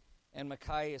comes, and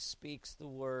Micaiah speaks the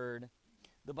word.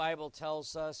 The Bible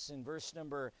tells us in verse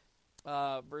number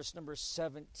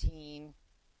 17,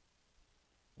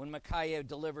 when Micaiah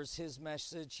delivers his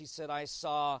message, he said, "I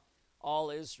saw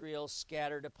all Israel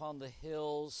scattered upon the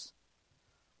hills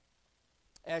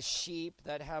as sheep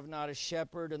that have not a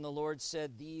shepherd. And the Lord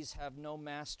said, These have no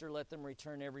master. Let them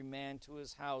return every man to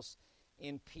his house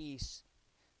in peace."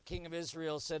 The king of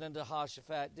Israel said unto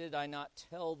Jehoshaphat, "Did I not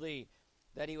tell thee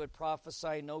that he would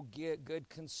prophesy no good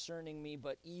concerning me,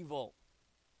 but evil?"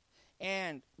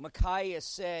 And Micaiah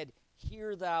said,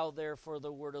 "Hear thou therefore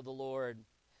the word of the Lord.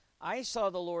 I saw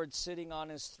the Lord sitting on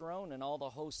his throne, and all the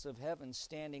hosts of heaven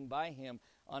standing by him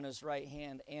on his right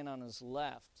hand and on his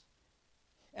left.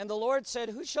 And the Lord said,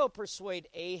 Who shall persuade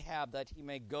Ahab that he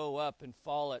may go up and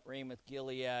fall at Ramoth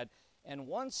Gilead? And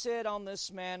one said on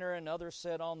this manner, another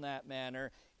said on that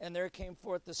manner. And there came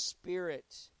forth the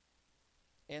Spirit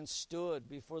and stood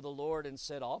before the Lord and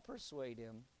said, I'll persuade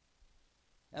him.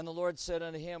 And the Lord said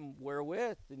unto him,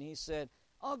 Wherewith? And he said,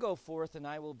 I'll go forth, and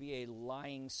I will be a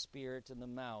lying spirit in the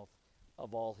mouth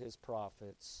of all his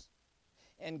prophets.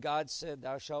 And God said,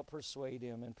 Thou shalt persuade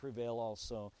him and prevail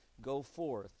also. Go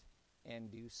forth and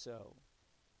do so.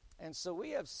 And so we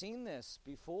have seen this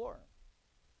before.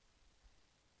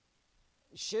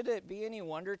 Should it be any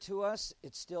wonder to us,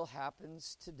 it still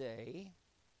happens today.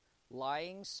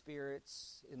 Lying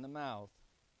spirits in the mouth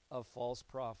of false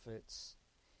prophets.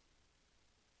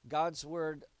 God's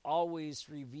word always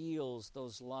reveals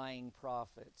those lying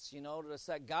prophets. You notice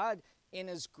that God, in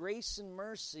his grace and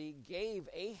mercy, gave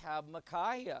Ahab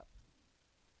Micaiah,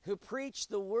 who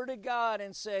preached the word of God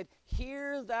and said,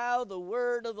 Hear thou the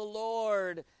word of the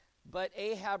Lord. But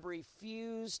Ahab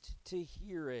refused to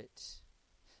hear it.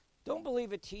 Don't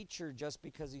believe a teacher just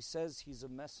because he says he's a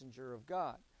messenger of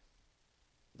God,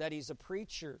 that he's a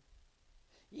preacher.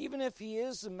 Even if he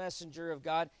is a messenger of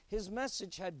God, his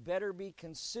message had better be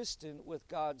consistent with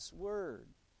God's word.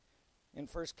 In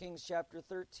 1 Kings chapter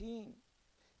 13,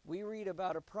 we read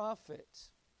about a prophet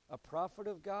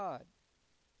of God,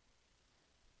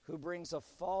 who brings a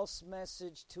false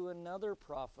message to another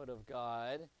prophet of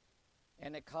God,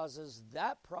 and it causes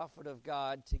that prophet of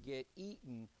God to get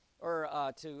eaten, or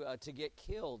to get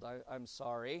killed,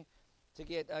 to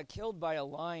get killed by a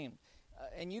lion.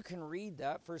 And you can read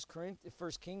that, 1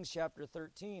 Kings chapter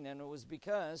 13, and it was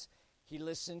because he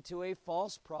listened to a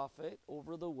false prophet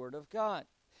over the word of God.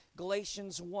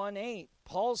 Galatians 1:8,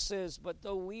 Paul says, But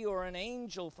though we or an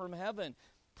angel from heaven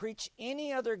preach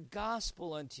any other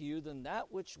gospel unto you than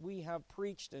that which we have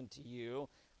preached unto you,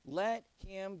 let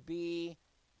him be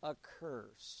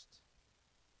accursed.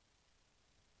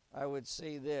 I would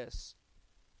say this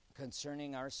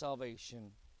concerning our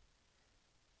salvation.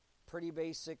 Pretty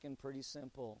basic and pretty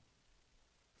simple.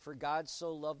 For God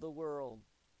so loved the world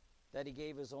that he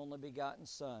gave his only begotten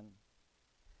Son,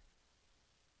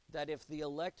 that if the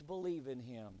elect believe in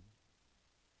him,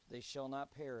 they shall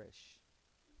not perish,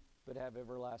 but have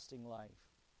everlasting life.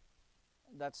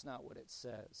 That's not what it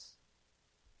says.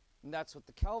 And that's what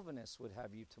the Calvinists would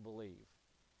have you to believe.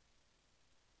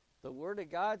 The Word of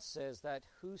God says that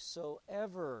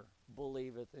whosoever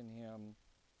believeth in him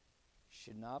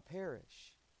should not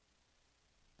perish,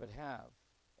 but have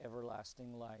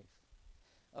everlasting life.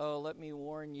 Oh, let me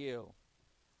warn you,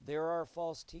 there are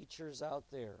false teachers out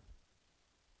there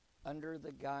under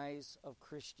the guise of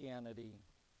Christianity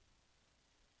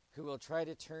who will try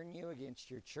to turn you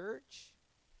against your church,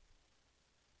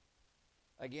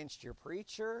 against your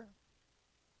preacher,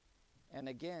 and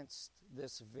against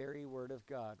this very word of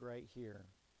God right here.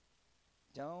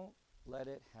 Don't let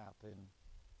it happen.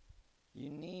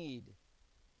 You need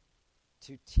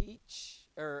to teach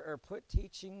or put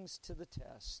teachings to the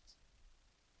test.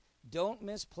 Don't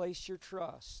misplace your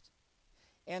trust.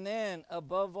 And then,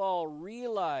 above all,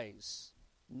 realize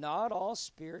not all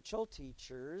spiritual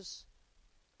teachers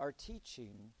are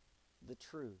teaching the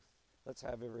truth. Let's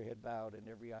have every head bowed and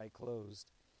every eye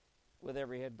closed. With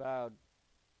every head bowed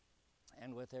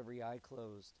and with every eye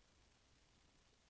closed.